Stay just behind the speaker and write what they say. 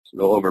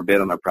they'll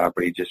overbid on their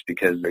property just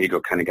because their ego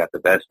kind of got the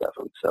best of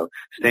them. So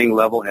staying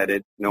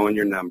level-headed, knowing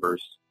your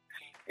numbers,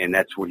 and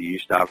that's where you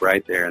stop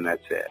right there, and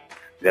that's it.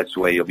 That's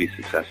the way you'll be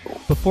successful.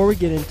 Before we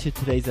get into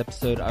today's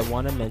episode, I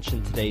want to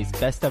mention today's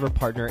best ever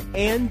partner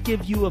and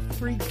give you a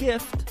free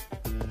gift.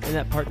 And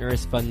that partner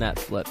is Fund That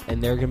Flip.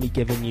 And they're going to be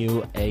giving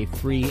you a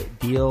free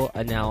deal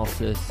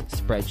analysis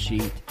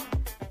spreadsheet.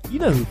 You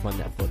know who Fund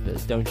That Flip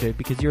is, don't you?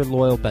 Because you're a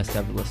loyal best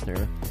ever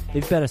listener.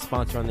 They've been a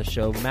sponsor on the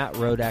show. Matt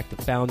Rodak, the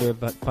founder of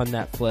Fund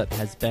That Flip,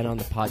 has been on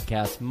the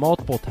podcast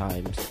multiple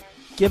times,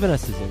 given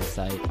us his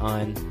insight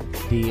on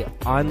the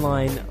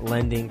online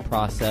lending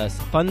process.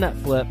 Fund That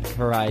Flip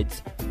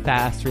provides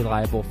fast,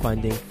 reliable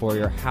funding for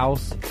your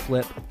house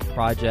flip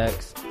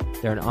projects.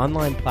 They're an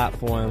online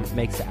platform,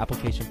 makes the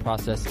application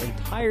process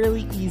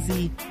entirely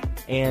easy,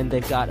 and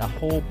they've got a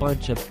whole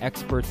bunch of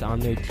experts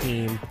on their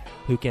team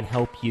who can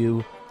help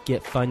you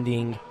get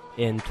funding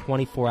in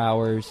 24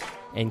 hours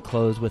and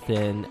close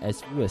within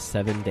as few as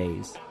 7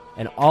 days.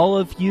 And all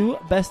of you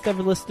best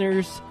ever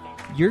listeners,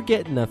 you're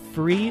getting a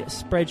free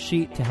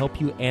spreadsheet to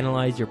help you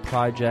analyze your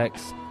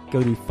projects.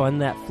 Go to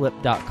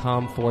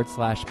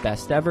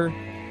fundthatflip.com/best ever.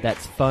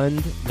 That's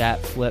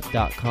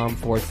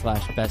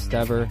fundthatflip.com/best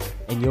ever.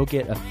 And you'll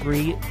get a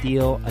free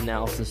deal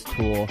analysis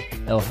tool.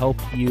 It'll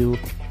help you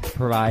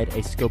provide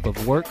a scope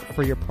of work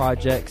for your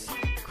projects,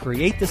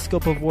 create the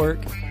scope of work,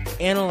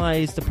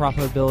 analyze the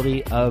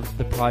profitability of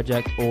the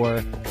project, or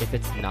if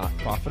it's not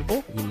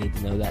profitable, you need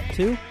to know that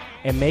too,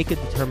 and make a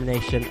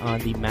determination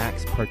on the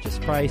max purchase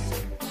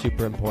price.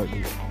 Super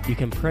important. You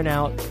can print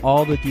out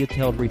all the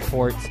detailed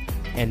reports,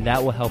 and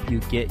that will help you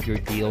get your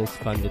deals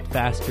funded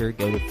faster.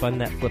 Go to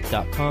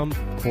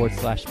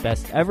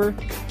fundthatflip.com/best ever.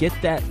 Get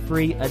that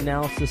free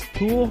analysis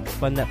tool,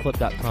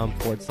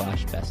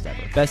 fundthatflip.com/best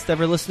ever. Best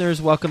ever listeners,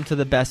 welcome to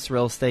the best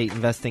real estate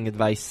investing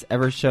advice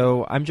ever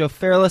show. I'm Joe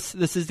Fairless.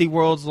 This is the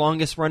world's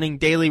longest running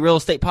daily real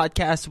estate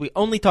podcast. We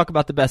only talk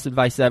about the best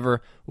advice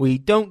ever. We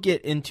don't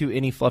get into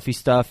any fluffy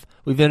stuff.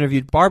 We've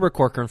interviewed Barbara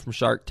Corcoran from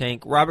Shark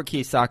Tank, Robert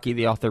Kiyosaki,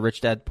 the author of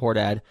Rich Dad Poor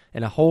Dad,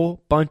 and a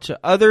whole bunch of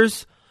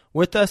others.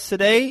 With us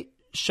today,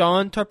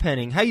 Sean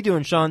Tarpenning. How you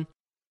doing, Sean?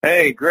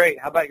 Hey, great.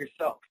 How about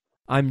yourself?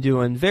 I'm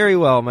doing very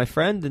well, my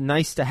friend, and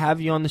nice to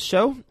have you on the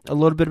show. A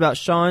little bit about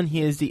Sean.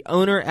 He is the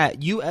owner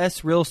at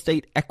U.S. Real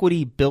Estate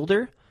Equity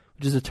Builder,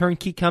 which is a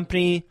turnkey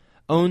company,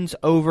 owns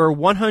over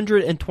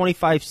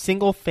 125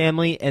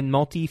 single-family and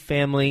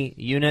multi-family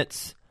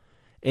units.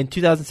 In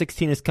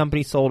 2016, his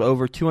company sold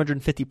over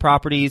 250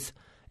 properties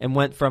and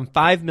went from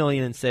 $5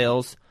 million in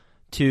sales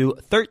to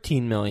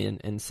 $13 million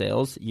in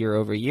sales year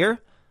over year.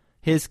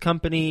 His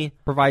company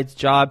provides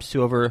jobs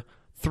to over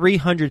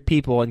 300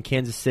 people in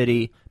Kansas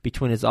City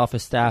between his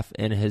office staff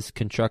and his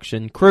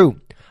construction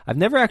crew. I've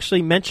never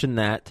actually mentioned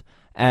that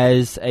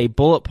as a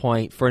bullet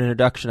point for an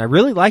introduction. I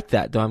really like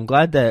that, though. I'm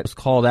glad that it was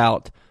called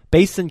out.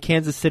 Based in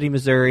Kansas City,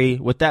 Missouri.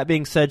 With that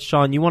being said,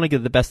 Sean, you want to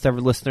give the best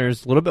ever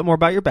listeners a little bit more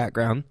about your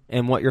background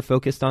and what you're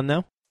focused on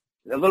now?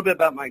 A little bit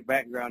about my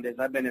background is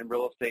I've been in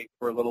real estate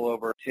for a little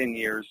over 10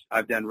 years.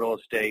 I've done real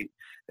estate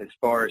as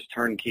far as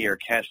turnkey or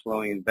cash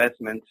flowing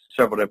investments,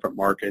 several different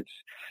markets,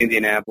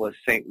 Indianapolis,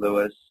 St.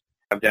 Louis.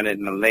 I've done it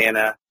in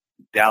Atlanta,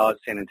 Dallas,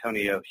 San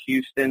Antonio,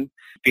 Houston,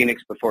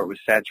 Phoenix before it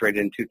was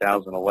saturated in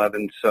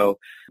 2011. So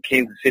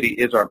Kansas City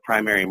is our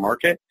primary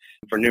market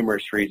for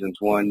numerous reasons.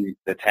 One,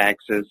 the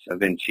taxes have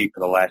been cheap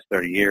for the last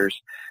 30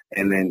 years.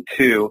 And then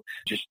two,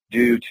 just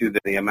due to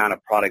the amount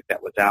of product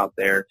that was out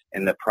there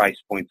and the price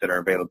points that are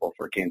available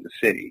for Kansas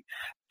City.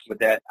 With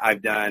that,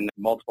 I've done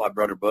multiple. I've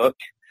wrote a book.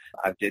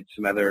 I've did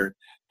some other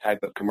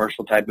type of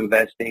commercial type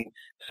investing.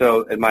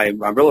 So my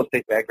real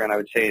estate background, I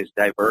would say, is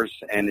diverse,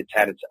 and it's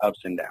had its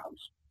ups and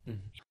downs.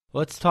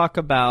 Let's talk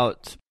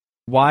about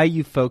why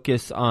you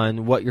focus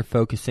on what you're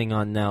focusing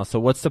on now. So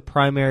what's the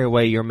primary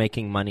way you're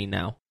making money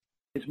now?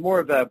 It's more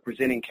of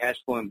presenting cash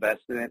flow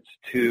investments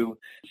to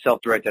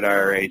self-directed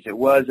IRAs. It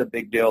was a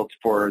big deal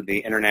for the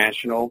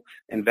international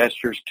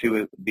investors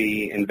to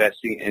be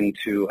investing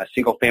into a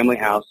single-family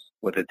house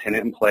with a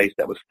tenant in place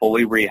that was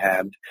fully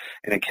rehabbed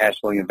and a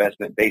cash flowing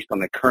investment based on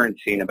the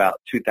currency in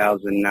about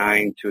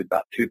 2009 to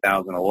about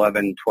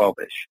 2011,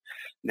 12-ish.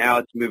 Now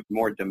it's moved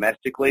more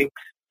domestically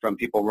from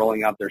people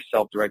rolling out their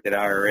self-directed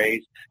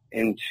IRAs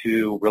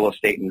into real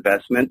estate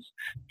investments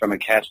from a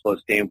cash flow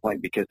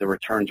standpoint because the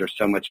returns are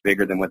so much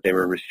bigger than what they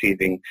were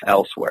receiving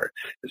elsewhere.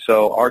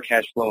 So our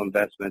cash flow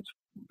investments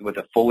with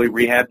a fully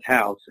rehabbed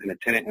house and a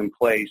tenant in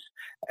place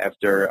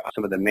after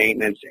some of the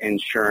maintenance,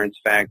 insurance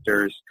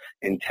factors,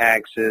 and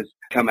taxes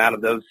come out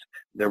of those,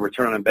 the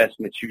return on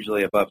investment is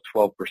usually above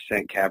 12%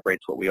 cap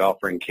rates, what we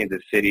offer in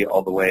Kansas City,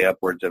 all the way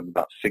upwards of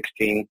about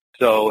 16.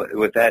 So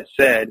with that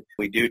said,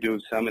 we do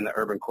some in the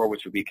urban core,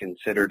 which would be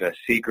considered a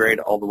C grade,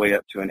 all the way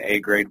up to an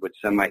A grade, which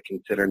some might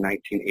consider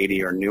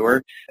 1980 or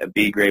newer. A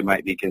B grade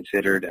might be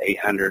considered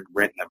 800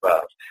 rent and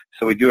above.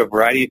 So we do a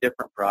variety of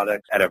different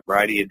products at a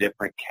variety of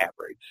different cap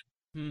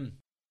rates.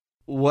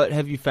 What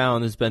have you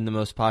found has been the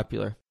most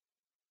popular?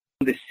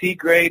 The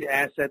C-grade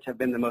assets have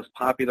been the most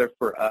popular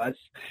for us,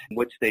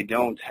 which they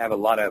don't have a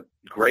lot of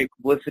great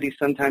publicity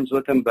sometimes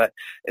with them. But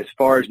as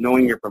far as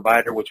knowing your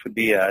provider, which would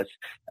be us,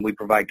 we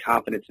provide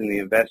confidence in the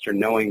investor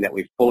knowing that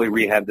we fully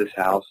rehab this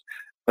house,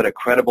 put a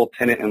credible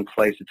tenant in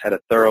place that's had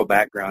a thorough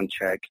background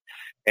check,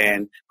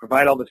 and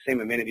provide all the same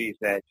amenities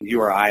that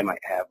you or I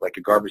might have, like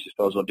a garbage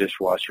disposal,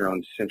 dishwasher,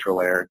 on central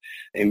air.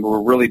 And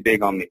we're really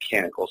big on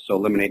mechanical, so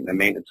eliminating the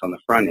maintenance on the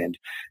front end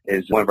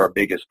is one of our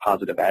biggest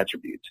positive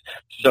attributes.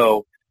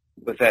 So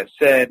with that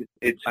said,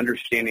 it's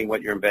understanding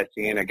what you're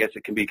investing in. I guess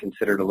it can be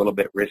considered a little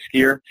bit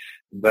riskier,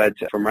 but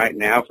from right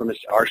now, from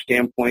our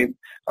standpoint,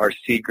 our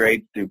C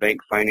grade through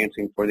bank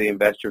financing for the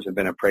investors have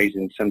been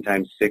appraising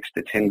sometimes $6,000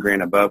 to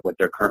 $10,000 above what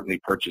they're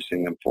currently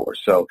purchasing them for.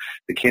 So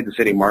the Kansas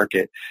City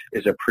market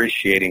is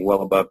appreciating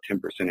well above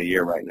 10% a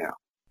year right now.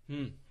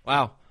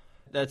 Wow.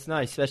 That's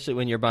nice, especially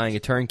when you're buying a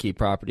turnkey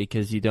property,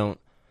 because you don't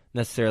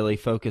necessarily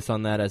focus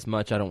on that as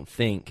much, I don't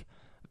think.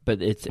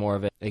 But it's more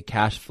of a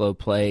cash flow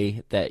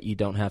play that you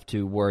don't have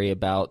to worry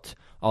about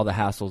all the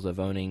hassles of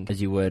owning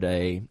as you would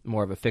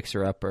more of a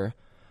fixer-upper.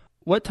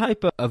 What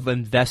type of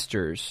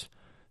investors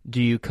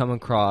do you come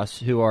across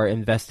who are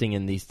investing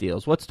in these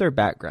deals? What's their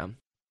background?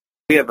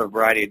 We have a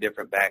variety of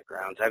different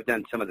backgrounds. I've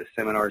done some of the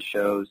seminar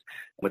shows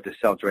with the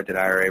self-directed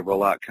IRA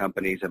rollout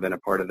companies. I've been a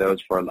part of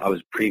those I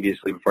was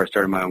previously before I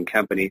started my own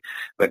company.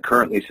 But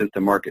currently, since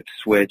the market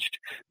switched,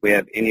 we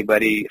have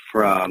anybody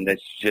from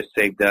that's just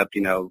saved up,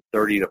 $30,000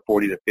 to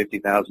 $40,000 to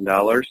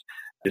 $50,000.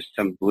 Just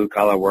some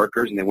blue-collar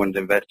workers, and they wanted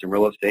to invest in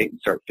real estate and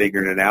start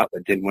figuring it out,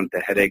 but didn't want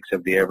the headaches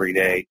of the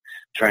everyday,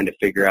 trying to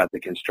figure out the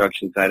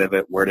construction side of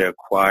it, where to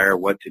acquire,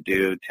 what to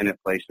do, tenant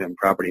placement, and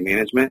property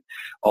management,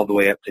 all the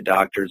way up to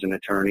doctors and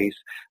attorneys.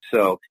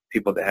 So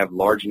people that have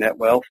large net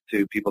wealth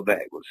to people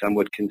that some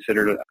would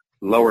consider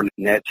lower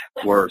net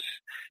worth.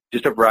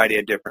 Just a variety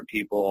of different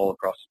people all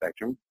across the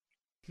spectrum.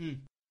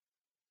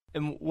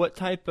 And what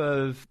type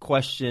of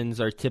questions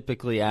are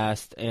typically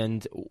asked?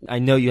 And I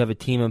know you have a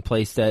team in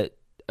place that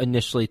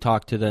initially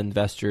talk to the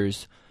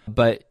investors,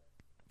 but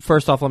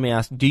first off, let me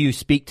ask, do you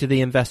speak to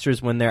the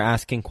investors when they're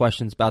asking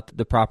questions about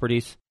the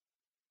properties?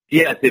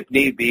 Yes, if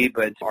need be,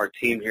 but our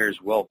team here is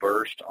well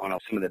versed on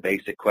some of the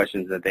basic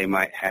questions that they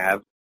might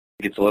have.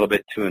 It gets a little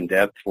bit too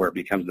in-depth where it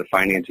becomes the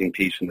financing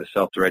piece and the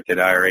self-directed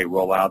IRA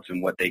rollouts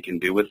and what they can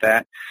do with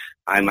that.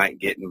 I might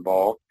get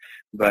involved.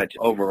 But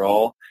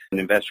overall, we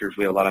have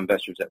a lot of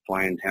investors that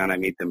fly in town. I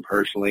meet them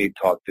personally,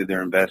 talk through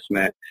their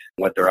investment,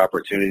 what their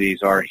opportunities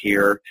are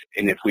here,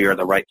 and if we are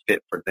the right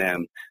fit for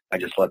them. I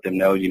just let them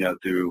know,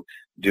 through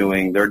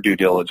doing their due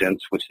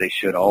diligence, which they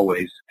should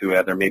always, through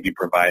other maybe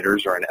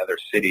providers or in other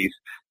cities,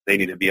 they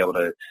need to be able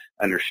to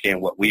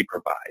understand what we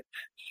provide.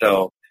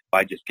 So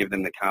I just give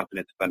them the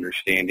confidence of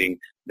understanding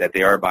that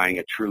they are buying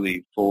a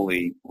truly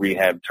fully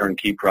rehab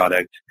turnkey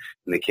product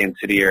in the Kansas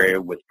City area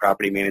with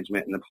property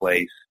management in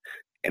place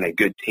and a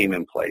good team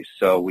in place.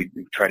 So we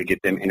try to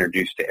get them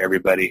introduced to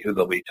everybody who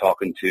they'll be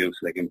talking to so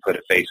they can put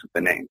a face with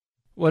the name.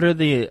 What are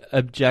the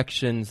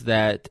objections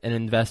that an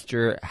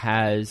investor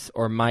has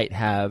or might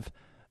have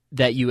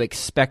that you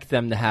expect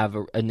them to have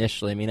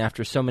initially? I mean,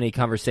 after so many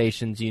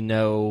conversations,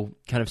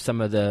 kind of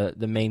some of the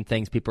main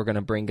things people are going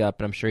to bring up,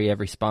 and I'm sure you have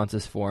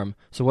responses for them.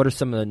 So what are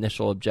some of the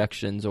initial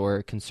objections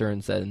or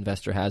concerns that an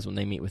investor has when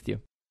they meet with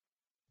you?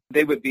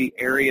 They would be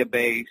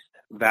area-based,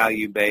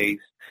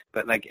 value-based,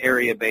 but like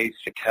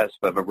area-based, a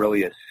cusp of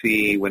a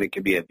C when it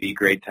could be a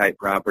B-grade type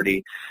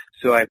property.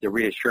 So I have to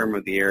reassure them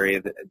of the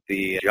area, that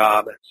the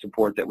job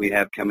support that we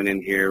have coming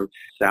in here,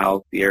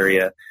 south, the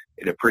area,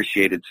 it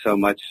appreciated so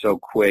much so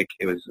quick.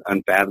 It was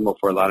unfathomable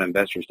for a lot of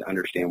investors to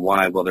understand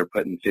why. Well, they're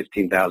putting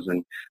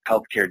 15,000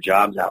 healthcare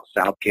jobs out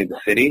South Kansas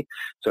City,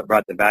 so it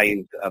brought the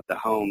value of the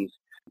homes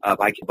up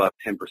above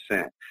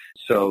 10%.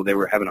 So they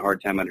were having a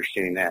hard time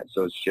understanding that.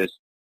 So it's just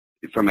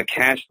from a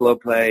cash flow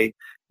play,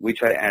 we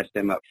try to ask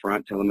them up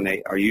front to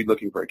eliminate, are you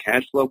looking for a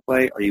cash flow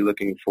play? Are you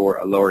looking for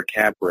a lower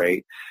cap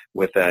rate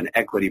with an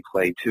equity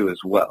play too as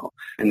well?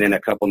 And then a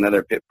couple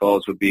other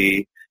pitfalls would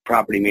be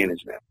property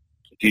management.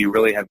 Do you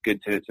really have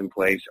good tenants in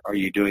place? Are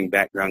you doing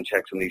background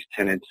checks on these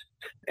tenants?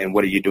 And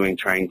what are you doing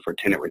trying for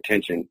tenant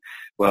retention?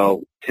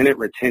 Well, tenant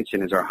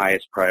retention is our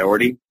highest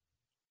priority.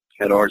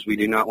 At ours, we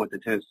do not want the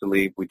tenants to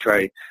leave. We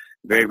try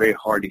very, very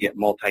hard to get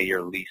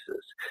multi-year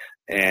leases.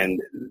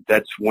 And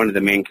that's one of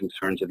the main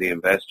concerns of the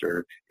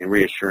investor, and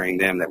reassuring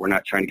them that we're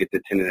not trying to get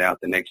the tenant out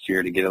the next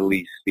year to get a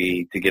lease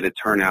fee, to get a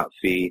turnout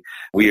fee.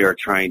 We are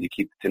trying to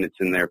keep the tenants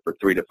in there for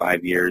 3 to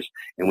 5 years,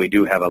 and we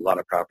do have a lot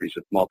of properties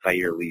with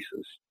multi-year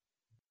leases.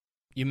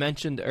 You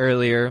mentioned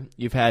earlier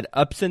you've had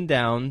ups and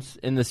downs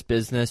in this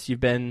business.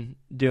 You've been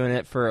doing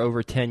it for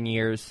over 10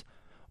 years.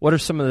 What are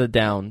some of the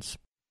downs?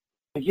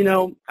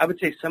 I would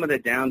say some of the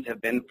downs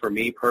have been for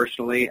me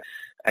personally.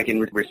 I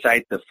can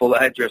recite the full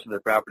address of the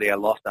property. I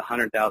lost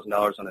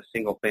 $100,000 on a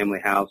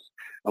single-family house.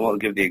 I won't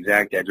give the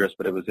exact address,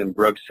 but it was in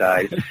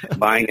Brookside,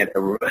 buying at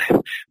the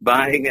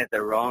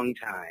wrong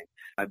time.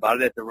 I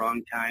bought it at the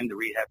wrong time. The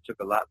rehab took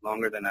a lot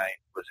longer than I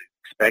was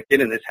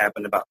expected, and this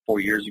happened about 4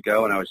 years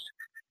ago, and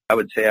I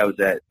would say I was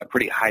at a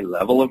pretty high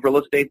level of real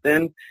estate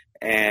then,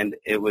 And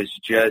it was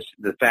just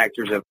the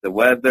factors of the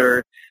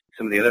weather,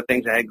 some of the other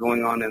things I had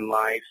going on in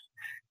life,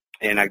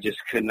 and I just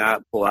could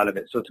not pull out of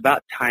it. So it's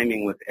about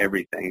timing with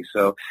everything.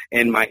 So,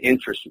 and my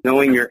interest,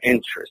 knowing your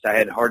interest. I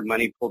had hard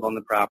money pulled on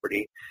the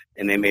property,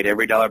 and they made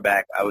every dollar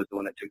back. I was the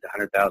one that took the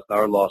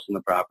 $100,000 loss on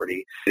the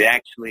property. It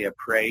actually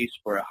appraised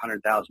for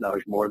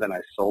 $100,000 more than I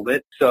sold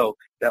it. So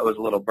that was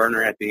a little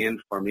burner at the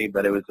end for me,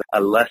 but it was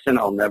a lesson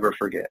I'll never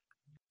forget.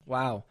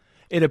 Wow.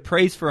 It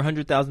appraised for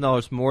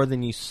 $100,000 more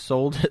than you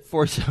sold it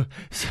for.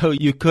 So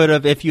you could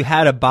have, if you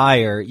had a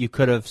buyer, you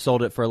could have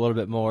sold it for a little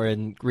bit more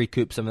and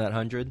recouped some of that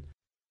 100.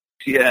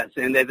 Yes,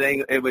 and the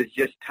thing, it was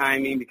just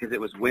timing because it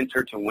was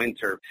winter to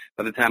winter.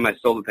 By the time I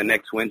sold it the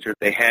next winter,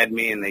 they had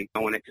me and they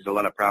own it because a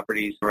lot of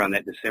properties around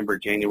that December,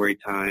 January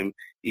time,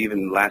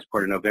 even last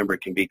part of November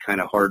can be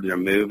kind of hard to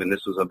move. And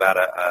this was about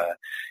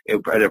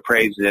it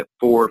appraised at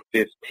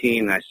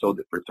 $415. I sold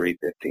it for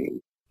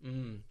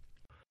 $315.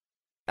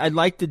 I'd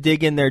like to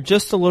dig in there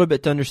just a little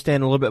bit to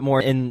understand a little bit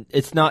more, and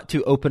it's not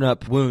to open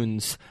up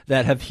wounds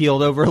that have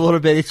healed over a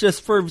little bit. It's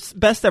just for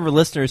best ever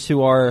listeners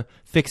who are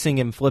fixing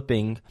and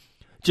flipping.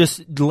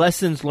 Just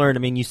lessons learned. I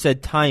mean, you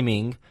said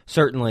timing,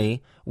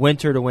 certainly,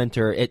 winter to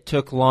winter. It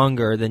took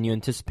longer than you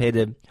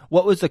anticipated.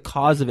 What was the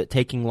cause of it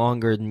taking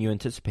longer than you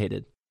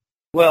anticipated?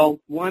 Well,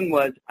 one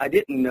was I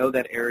didn't know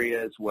that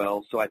area as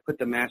well, so I put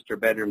the master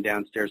bedroom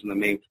downstairs on the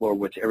main floor,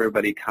 which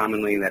everybody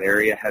commonly in that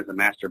area has a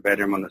master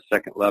bedroom on the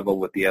second level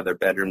with the other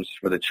bedrooms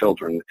for the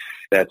children.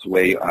 That's the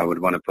way I would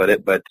want to put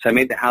it. But I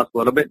made the house a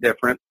little bit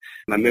different.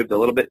 I moved a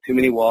little bit too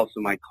many walls,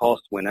 so my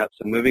cost went up.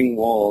 So moving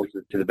walls,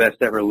 to the best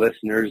ever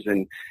listeners,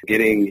 and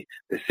getting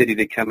the city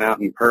to come out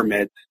and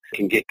permits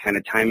can get kind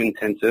of time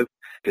intensive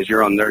because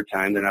you're on their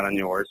time, they're not on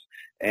yours.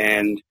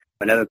 And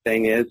another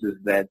thing is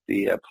that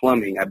the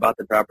plumbing, I bought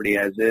the property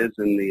as is,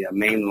 and the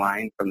main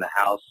line from the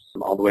house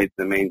all the way to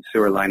the main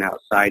sewer line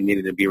outside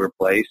needed to be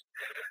replaced.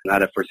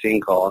 Not a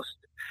foreseen cost.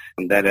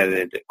 That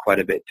added quite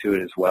a bit to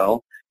it as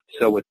well.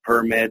 So with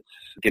permits,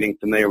 getting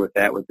familiar with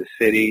that with the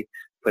city,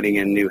 putting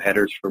in new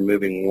headers for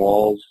moving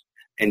walls,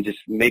 and just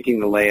making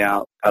the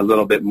layout a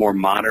little bit more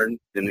modern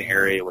than the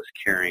area was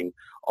carrying,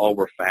 all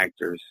were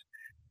factors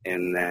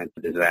in that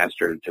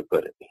disaster, to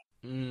put it.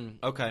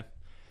 Okay.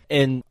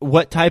 And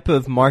what type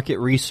of market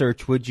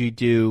research would you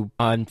do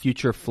on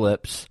future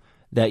flips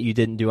that you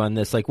didn't do on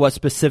this? Like, what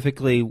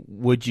specifically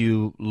would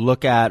you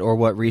look at, or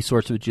what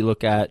resource would you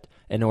look at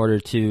in order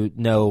to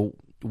know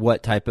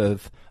what type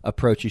of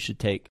approach you should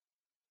take?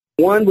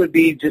 One would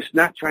be just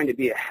not trying to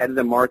be ahead of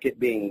the market,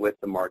 being with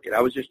the market.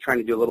 I was just trying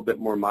to do a little bit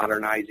more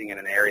modernizing in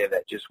an area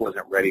that just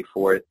wasn't ready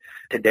for it.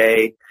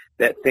 Today,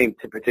 that same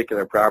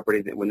particular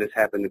property, that when this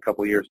happened a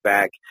couple years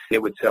back,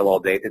 it would sell all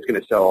day. It's going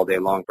to sell all day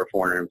long for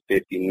 $450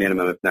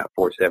 minimum, if not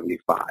 $475,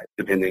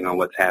 depending on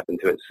what's happened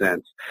to it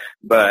since.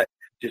 But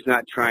just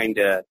not trying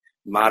to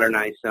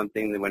modernize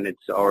something when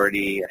it's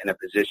already in a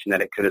position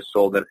that it could have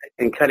sold it,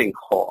 and cutting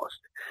cost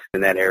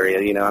in that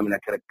area. You know, I mean, I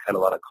could have cut a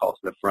lot of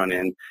costs in the front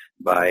end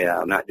by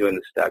not doing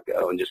the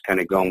stucco and just kind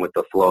of going with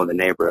the flow of the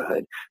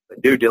neighborhood.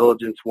 But due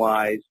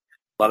diligence-wise,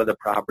 a lot of the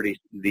properties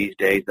these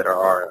days that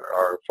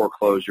are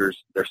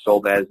foreclosures, they're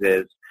sold as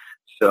is.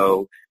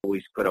 So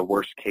we put a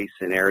worst-case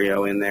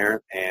scenario in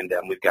there, and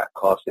we've got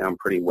costs down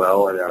pretty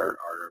well at our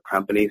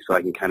company, so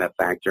I can kind of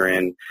factor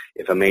in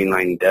if a main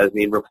line does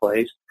need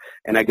replaced.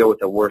 And I go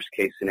with a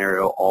worst-case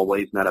scenario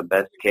always, not a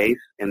best case.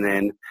 And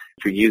then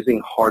if you're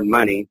using hard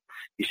money,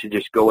 you should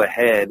just go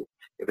ahead.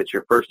 If it's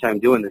your first time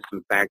doing this,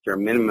 and factor a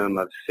minimum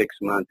of 6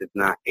 months, if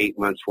not 8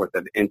 months worth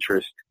of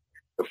interest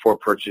before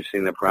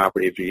purchasing the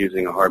property if you're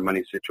using a hard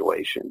money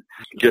situation.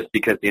 Just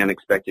because the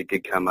unexpected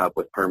could come up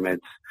with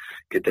permits,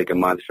 could take a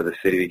month for the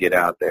city to get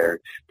out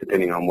there,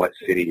 depending on what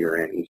city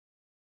you're in.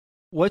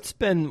 What's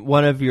been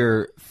one of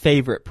your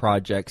favorite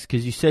projects?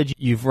 Because you said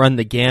you've run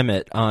the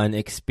gamut on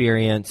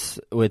experience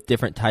with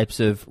different types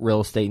of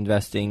real estate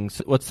investing.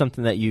 So what's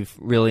something that you've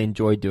really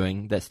enjoyed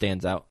doing that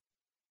stands out?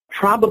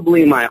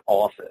 Probably my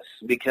office,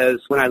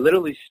 because when I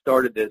literally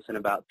started this in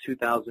about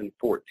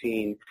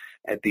 2014,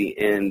 at the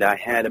end, I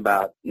had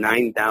about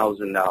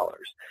 $9,000,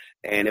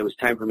 and it was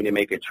time for me to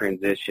make a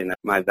transition.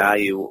 My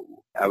value,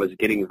 I was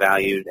getting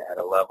valued at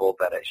a level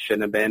that I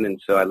shouldn't have been,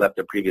 and so I left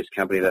the previous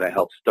company that I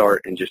helped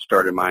start and just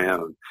started my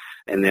own.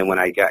 And then when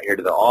I got here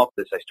to the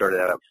office, I started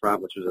out up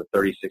front, which was a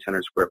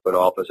 3,600 square foot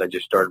office. I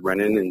just started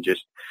renting and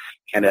just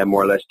kind of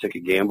more or less took a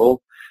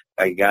gamble.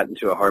 I got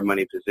into a hard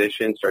money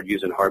position, started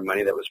using hard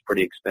money that was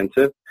pretty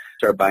expensive,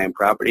 started buying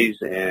properties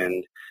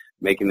and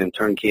making them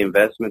turnkey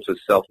investments with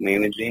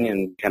self-managing,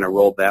 and kind of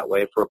rolled that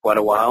way for quite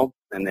a while,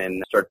 and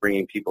then started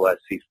bringing people as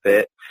see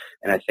fit.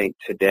 And I think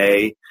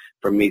today,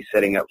 for me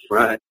setting up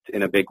front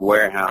in a big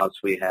warehouse,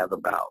 we have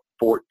about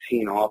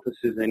 14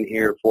 offices in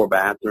here, 4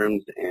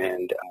 bathrooms,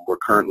 and we're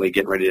currently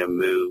getting ready to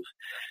move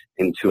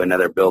into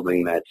another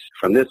building that's,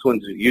 from this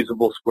one's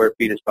usable square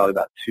feet, it's probably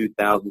about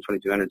 2,000,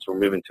 2,200, so we're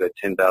moving to a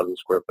 10,000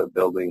 square foot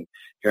building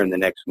here in the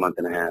next month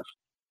and a half.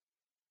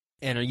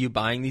 And are you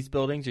buying these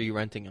buildings, or are you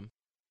renting them?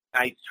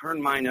 I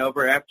turned mine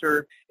over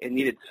after it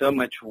needed so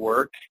much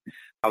work.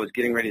 I was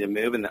getting ready to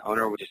move, and the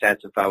owner just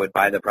asked if I would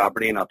buy the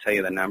property, and I'll tell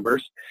you the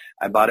numbers.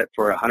 I bought it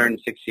for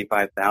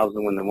 $165,000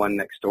 when the one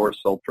next door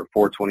sold for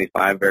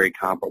 $425,000, very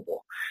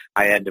comparable.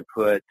 I had to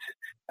put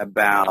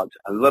about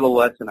a little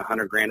less than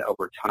 $100,000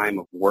 over time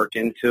of work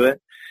into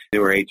it.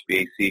 Newer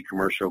HVAC,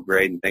 commercial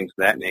grade, and things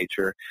of that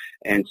nature.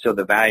 And so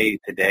the value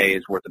today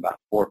is worth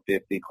about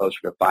 $450,000, closer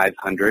to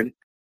 $500,000.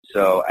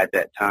 So at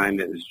that time,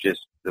 it was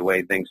just the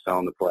way things fell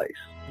into place.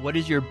 What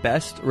is your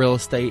best real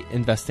estate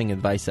investing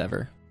advice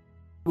ever?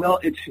 Well,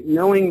 it's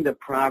knowing the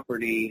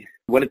property,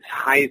 what its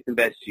highest and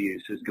best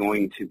use is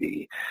going to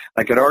be.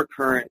 Like at our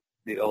current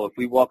deal, if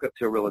we walk up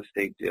to a real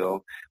estate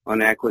deal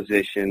on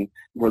acquisition,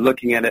 we're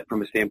looking at it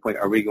from a standpoint,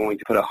 are we going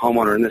to put a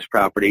homeowner in this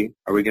property?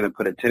 Are we going to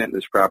put a tenant in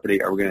this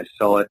property? Are we going to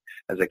sell it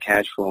as a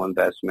cash flow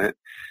investment?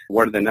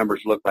 What do the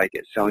numbers look like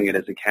at selling it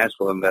as a cash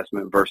flow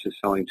investment versus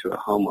selling to a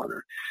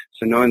homeowner?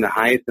 So knowing the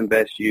highest and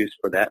best use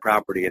for that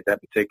property at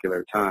that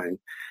particular time,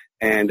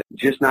 and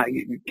just not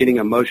getting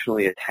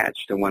emotionally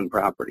attached to one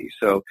property.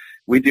 So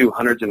we do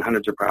hundreds and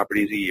hundreds of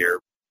properties a year,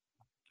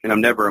 and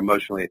I'm never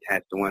emotionally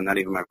attached to one, not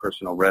even my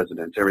personal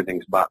residence.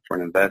 Everything's bought for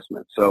an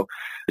investment. So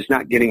it's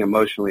not getting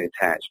emotionally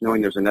attached,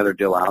 knowing there's another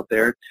deal out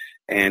there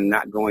and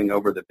not going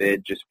over the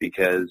bid just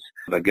because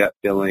of a gut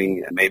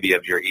feeling, maybe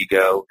of your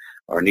ego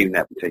or needing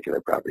that particular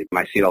property.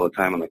 I see it all the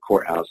time on the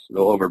courthouse.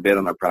 They'll overbid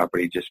on a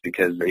property just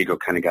because their ego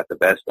kind of got the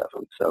best of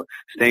them. So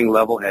staying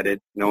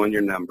level-headed, knowing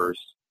your numbers,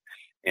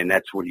 and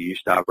that's where you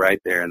stop right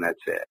there, and that's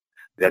it.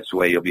 That's the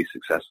way you'll be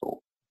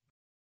successful.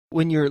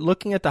 When you're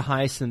looking at the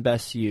highest and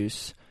best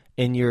use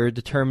and you're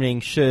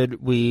determining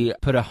should we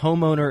put a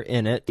homeowner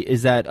in it,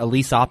 is that a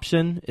lease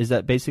option? Is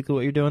that basically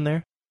what you're doing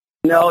there?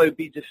 No, it would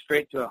be just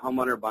straight to a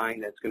homeowner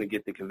buying that's going to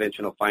get the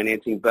conventional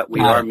financing, but we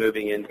are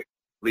moving into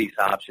lease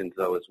options,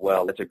 though, as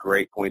well. That's a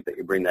great point that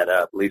you bring that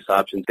up. Lease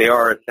options, they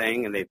are a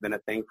thing, and they've been a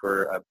thing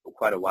for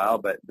quite a while,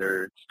 but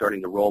they're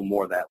starting to roll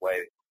more that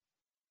way.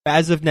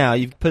 As of now,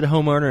 you've put a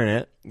homeowner in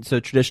it, so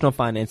traditional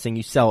financing,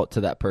 you sell it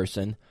to that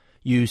person.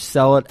 You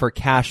sell it for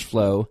cash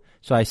flow,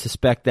 so I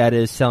suspect that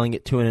is selling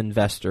it to an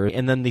investor.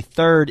 And then the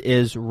third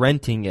is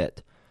renting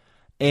it.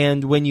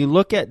 And when you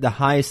look at the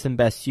highest and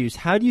best use,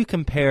 how do you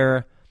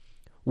compare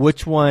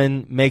which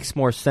one makes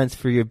more sense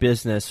for your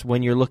business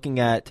when you're looking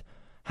at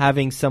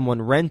having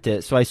someone rent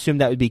it? So I assume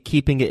that would be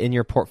keeping it in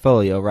your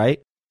portfolio,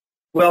 right?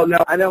 Well,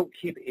 no, I don't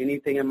keep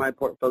anything in my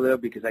portfolio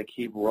because I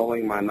keep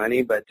rolling my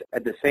money, but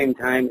at the same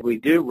time, we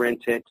do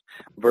rent it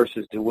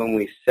versus to when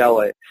we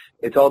sell it.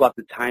 It's all about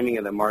the timing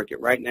of the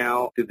market. Right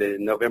now, through the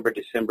November,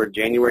 December,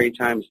 January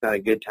time, it's not a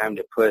good time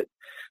to put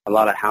a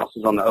lot of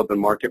houses on the open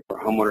market for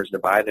homeowners to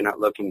buy. They're not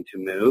looking to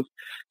move.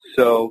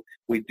 So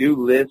we do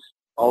list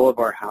all of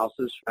our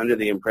houses under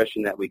the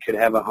impression that we could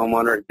have a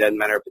homeowner. It doesn't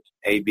matter if it's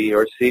A, B,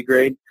 or C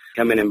grade.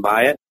 Come in and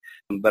buy it.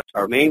 But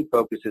our main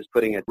focus is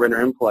putting a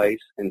renter in place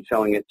and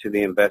selling it to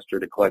the investor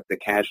to collect the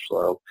cash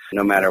flow,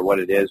 no matter what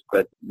it is.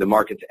 But the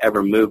market's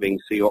ever moving,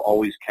 so you'll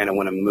always kind of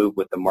want to move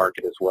with the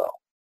market as well.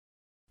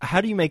 How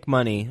do you make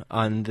money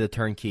on the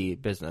turnkey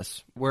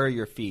business? Where are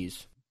your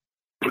fees?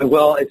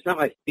 Well, it's not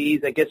my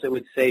fees. I guess I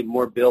would say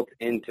more built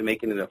into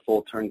making it a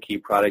full turnkey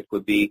product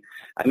would be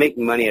I make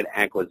money at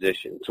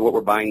acquisition. So what we're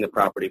buying the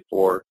property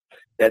for,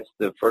 that's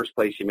the first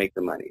place you make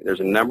the money. There's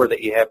a number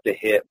that you have to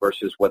hit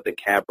versus what the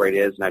cap rate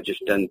is, and I've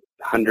just done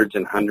hundreds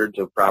and hundreds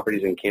of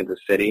properties in Kansas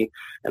City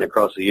and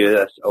across the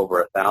U.S.,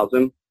 over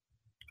 1,000,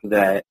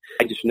 that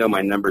I just know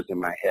my numbers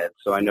in my head,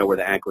 so I know where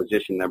the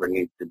acquisition number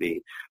needs to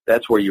be.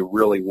 That's where you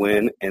really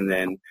win, and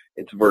then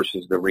it's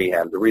versus the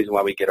rehab. The reason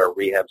why we get our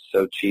rehab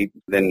so cheap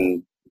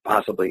than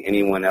possibly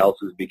anyone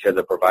else is because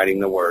of providing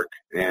the work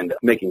and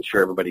making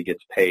sure everybody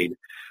gets paid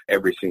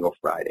every single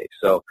Friday.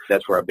 So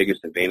that's where our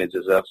biggest advantage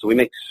is of. So we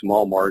make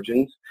small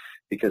margins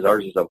because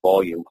ours is a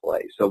volume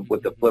play. So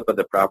with the flip of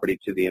the property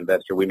to the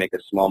investor, we make a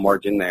small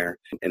margin there,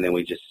 and then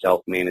we just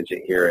self-manage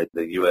it here at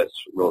the U.S.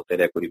 Real Estate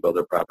Equity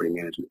Builder Property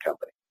Management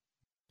Company.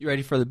 You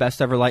ready for the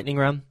best ever lightning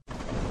round?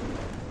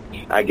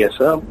 I guess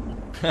so.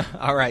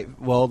 All right,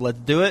 well, let's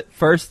do it.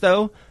 First,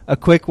 though, a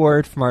quick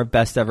word from our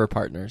best ever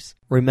partners.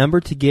 Remember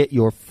to get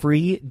your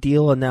free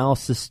deal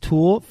analysis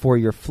tool for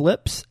your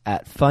flips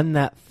at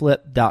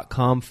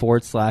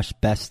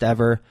fundthatflip.com/best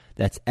ever.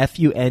 That's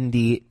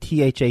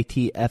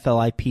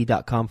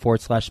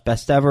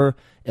fundthatflip.com/best ever.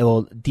 It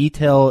will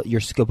detail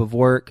your scope of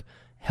work,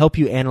 help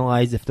you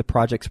analyze if the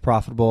project's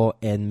profitable,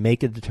 and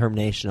make a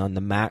determination on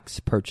the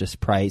max purchase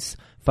price.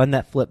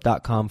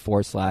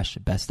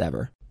 fundthatflip.com/best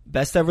ever.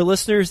 Best ever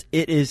listeners,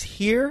 it is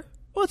here.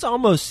 Well, it's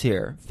almost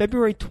here.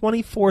 February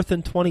 24th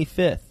and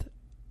 25th.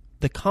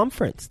 The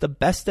conference, the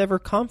best ever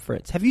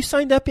conference. Have you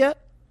signed up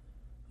yet?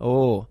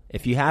 Oh,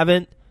 if you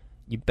haven't,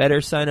 you better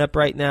sign up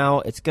right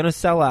now. It's going to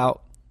sell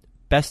out.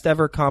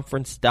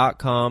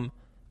 besteverconference.com.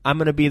 I'm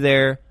going to be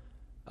there.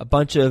 A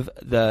bunch of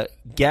the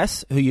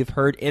guests who you've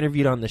heard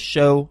interviewed on the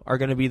show are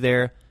going to be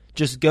there.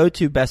 Just go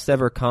to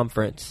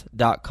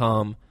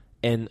besteverconference.com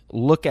and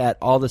look at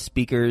all the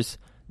speakers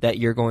that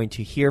you're going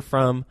to hear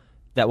from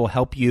that will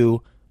help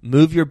you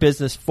move your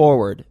business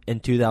forward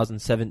in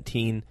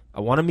 2017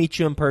 I want to meet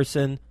you in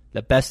person.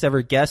 The best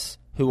ever guests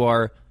who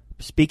are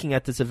speaking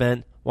at this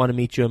event want to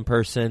meet you in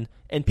person.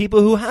 And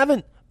people who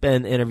haven't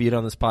been interviewed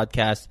on this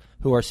podcast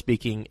who are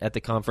speaking at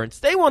the conference,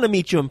 they want to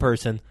meet you in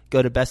person.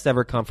 Go to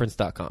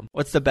besteverconference.com.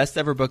 What's the best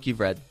ever book you've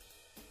read?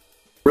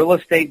 Real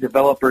Estate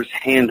Developer's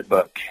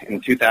Handbook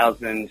in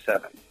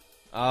 2007.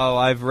 Oh,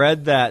 I've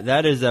read that.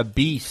 That is a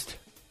beast.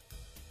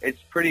 It's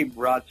pretty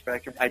broad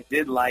spectrum. I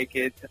did like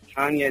it.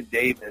 Tanya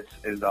Davis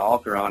is the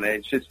author on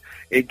it.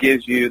 It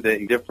gives you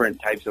the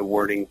different types of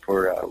wording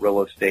for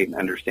real estate and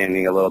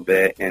understanding a little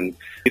bit, and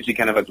gives you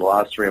kind of a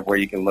glossary of where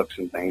you can look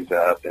some things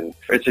up. And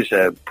it's just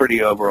a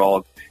pretty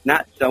overall,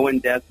 not so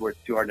in-depth where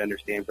it's too hard to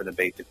understand for the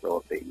basic real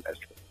estate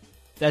investor.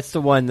 That's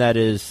the one that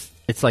is,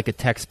 it's like a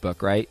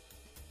textbook, right?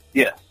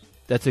 Yes.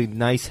 That's a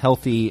nice,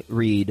 healthy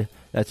read,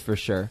 that's for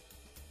sure.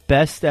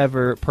 Best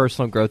ever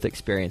personal growth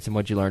experience, and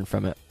what'd you learn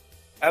from it?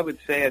 I would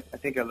say, I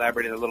think I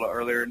elaborated a little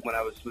earlier when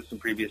I was with some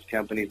previous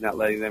companies, not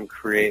letting them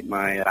create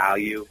my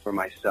value for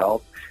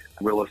myself.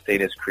 Real estate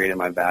has created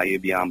my value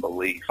beyond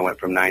belief. I went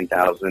from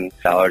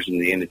 $9,000 in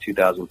the end of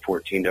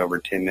 2014 to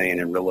over $10 million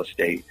in real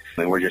estate,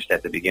 and we're just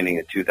at the beginning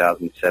of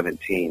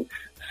 2017.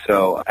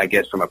 So I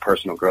guess from a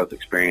personal growth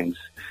experience,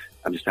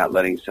 I'm just not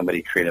letting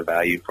somebody create a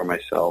value for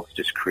myself,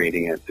 just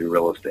creating it through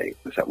real estate.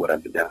 Is that what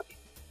I've been doing?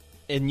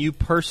 And you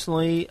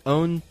personally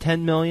own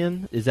 $10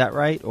 million, is that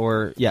right?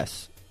 Or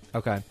yes.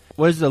 Okay.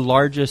 What is the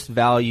largest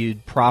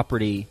valued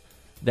property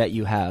that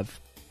you have?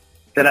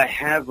 That I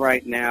have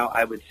right now,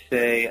 I would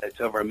say it's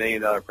over $1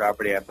 million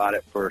property. I bought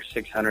it for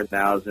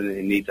 $600,000.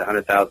 It needs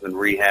 $100,000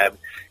 rehab,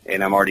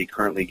 and I'm already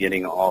currently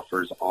getting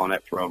offers on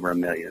it for over $1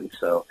 million.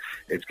 So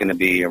it's going to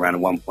be around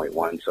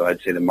 1.1. So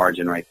I'd say the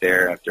margin right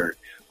there after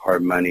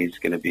hard money is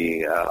going to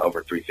be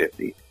over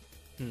 $350.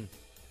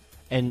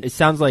 And it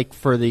sounds like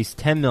for these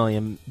 $10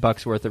 million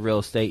worth of real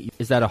estate,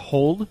 is that a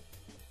hold,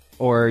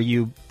 or are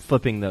you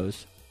flipping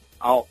those?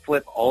 I'll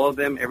flip all of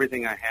them.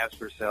 Everything I have is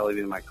for sale,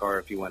 even my car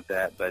if you want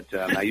that. But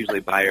I usually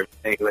buy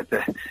everything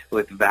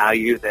with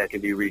value that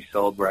can be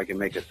resold where I can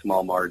make a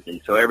small margin.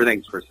 So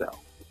everything's for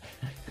sale.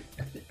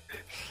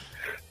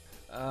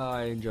 Oh,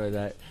 I enjoy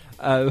that.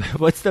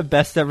 What's the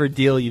best ever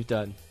deal you've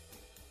done?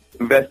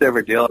 The best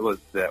ever deal was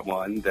that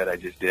one that I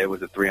just did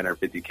was a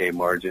 $350K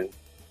margin.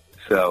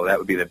 So that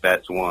would be the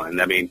best one.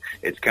 I mean,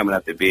 it's coming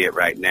up to be it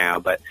right now,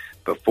 but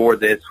before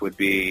this would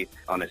be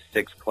on a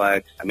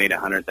sixplex. I made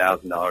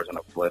 $100,000 on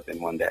a flip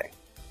in one day.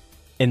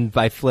 And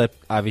by flip,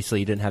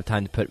 obviously you didn't have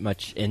time to put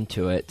much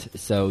into it,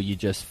 so you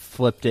just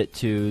flipped it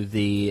to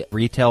the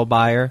retail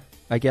buyer,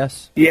 I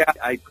guess? Yeah,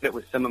 I put it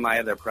with some of my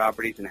other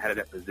properties and had it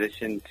in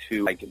position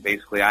to,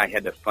 basically I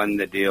had to fund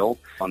the deal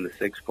on the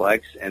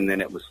sixplex, and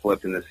then it was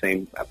flipped in the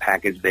same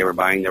package they were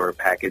buying. They were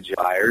package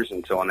buyers,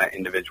 and so on that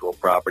individual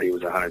property it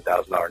was a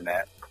 $100,000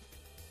 net.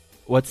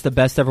 What's the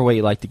best ever way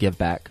you like to give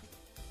back?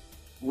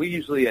 We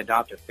usually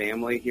adopt a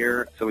family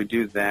here, so we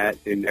do that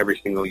in every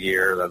single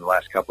year, the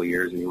last couple of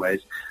years anyways.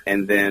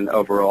 And then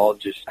overall,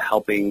 just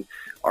helping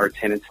our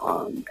tenants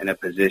in a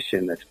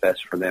position that's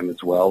best for them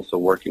as well, so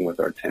working with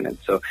our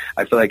tenants. So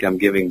I feel like I'm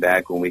giving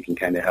back when we can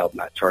kind of help,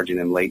 not charging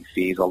them late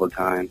fees all the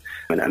time,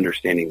 and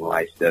understanding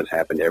life does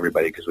happen to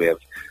everybody because we have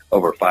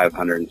over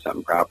 500 and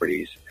something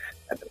properties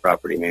at the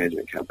property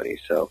management company.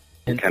 So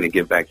we kind of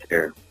give back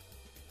there.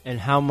 And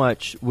how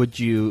much would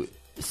you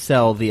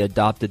sell the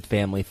adopted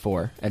family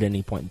for at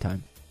any point in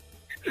time?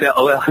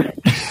 So, well,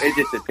 it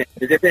just depends.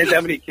 It depends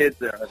how many kids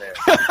there are there.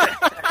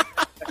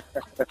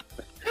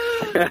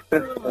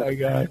 Oh my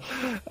God.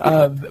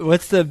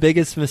 What's the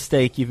biggest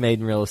mistake you've made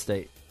in real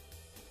estate?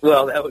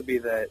 Well, that would be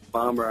that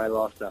bomber I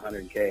lost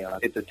 $100K on.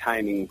 It's a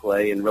timing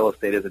play, and real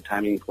estate is a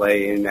timing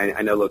play, and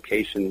I know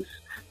locations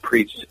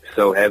preach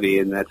so heavy,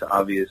 and that's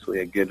obviously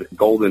a good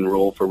golden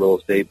rule for real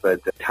estate,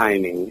 but the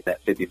timing,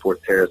 that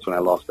 54th Terrace when I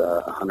lost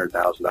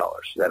 $100,000,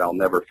 that I'll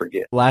never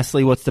forget.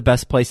 Lastly, what's the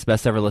best place the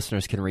best ever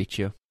listeners can reach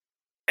you?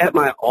 At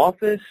my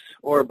office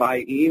or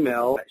by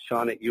email at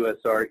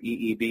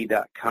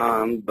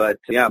Sean@usreeb.com. But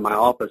yeah, my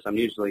office, I'm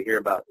usually here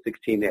about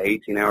 16 to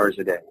 18 hours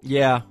a day.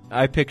 Yeah,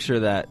 I picture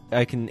that.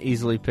 I can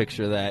easily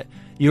picture that.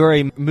 You're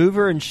a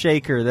mover and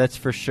shaker, that's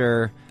for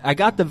sure. I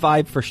got the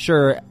vibe for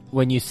sure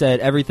when you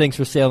said everything's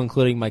for sale,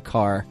 including my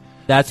car.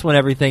 That's when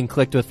everything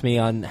clicked with me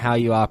on how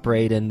you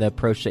operate and the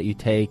approach that you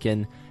take,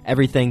 and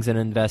everything's an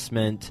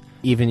investment,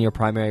 even your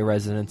primary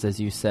residence, as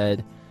you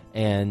said,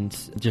 and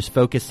just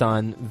focus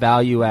on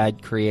value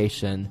add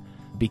creation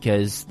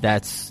because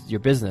that's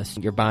your business.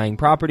 You're buying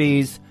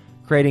properties,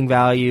 creating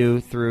value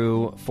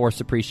through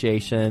forced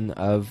appreciation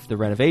of the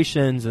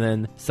renovations, and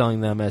then selling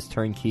them as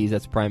turnkeys.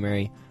 That's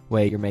primary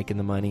way you're making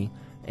the money,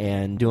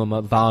 and doing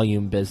a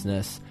volume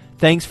business.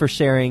 Thanks for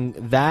sharing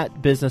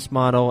that business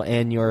model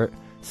and your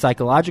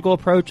psychological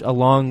approach,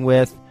 along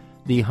with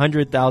the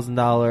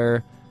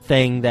 $100,000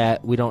 thing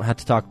that we don't have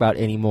to talk about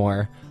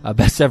anymore.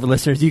 Best ever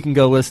listeners, you can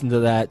go listen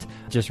to that.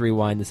 Just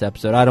rewind this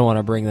episode. I don't want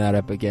to bring that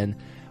up again.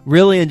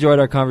 Really enjoyed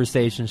our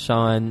conversation,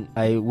 Sean.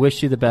 I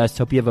wish you the best.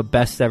 Hope you have a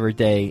best ever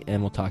day,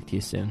 and we'll talk to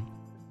you soon.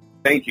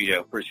 Thank you,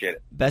 Joe. Appreciate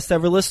it. Best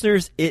ever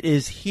listeners, it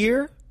is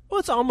here Well,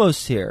 it's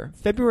almost here.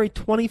 February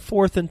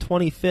 24th and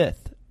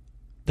 25th.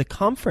 The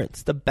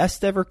conference, the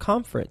Best Ever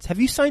Conference. Have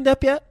you signed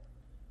up yet?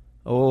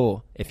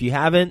 Oh, if you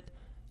haven't,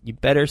 you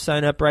better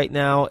sign up right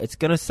now. It's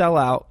going to sell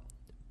out.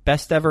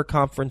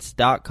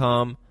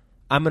 besteverconference.com.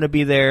 I'm going to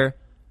be there.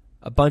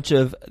 A bunch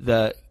of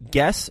the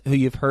guests who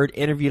you've heard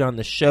interviewed on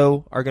the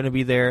show are going to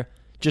be there.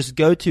 Just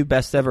go to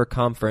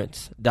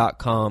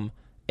besteverconference.com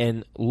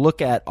and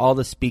look at all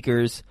the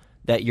speakers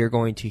that you're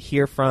going to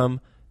hear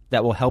from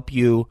that will help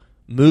you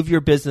move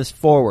your business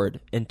forward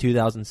in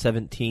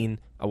 2017.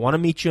 I want to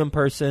meet you in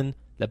person.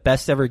 The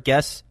best ever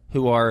guests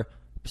who are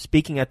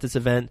speaking at this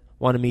event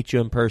want to meet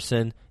you in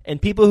person.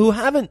 And people who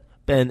haven't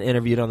been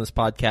interviewed on this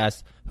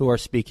podcast who are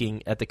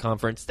speaking at the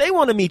conference, they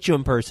want to meet you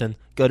in person.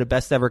 Go to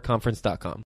besteverconference.com.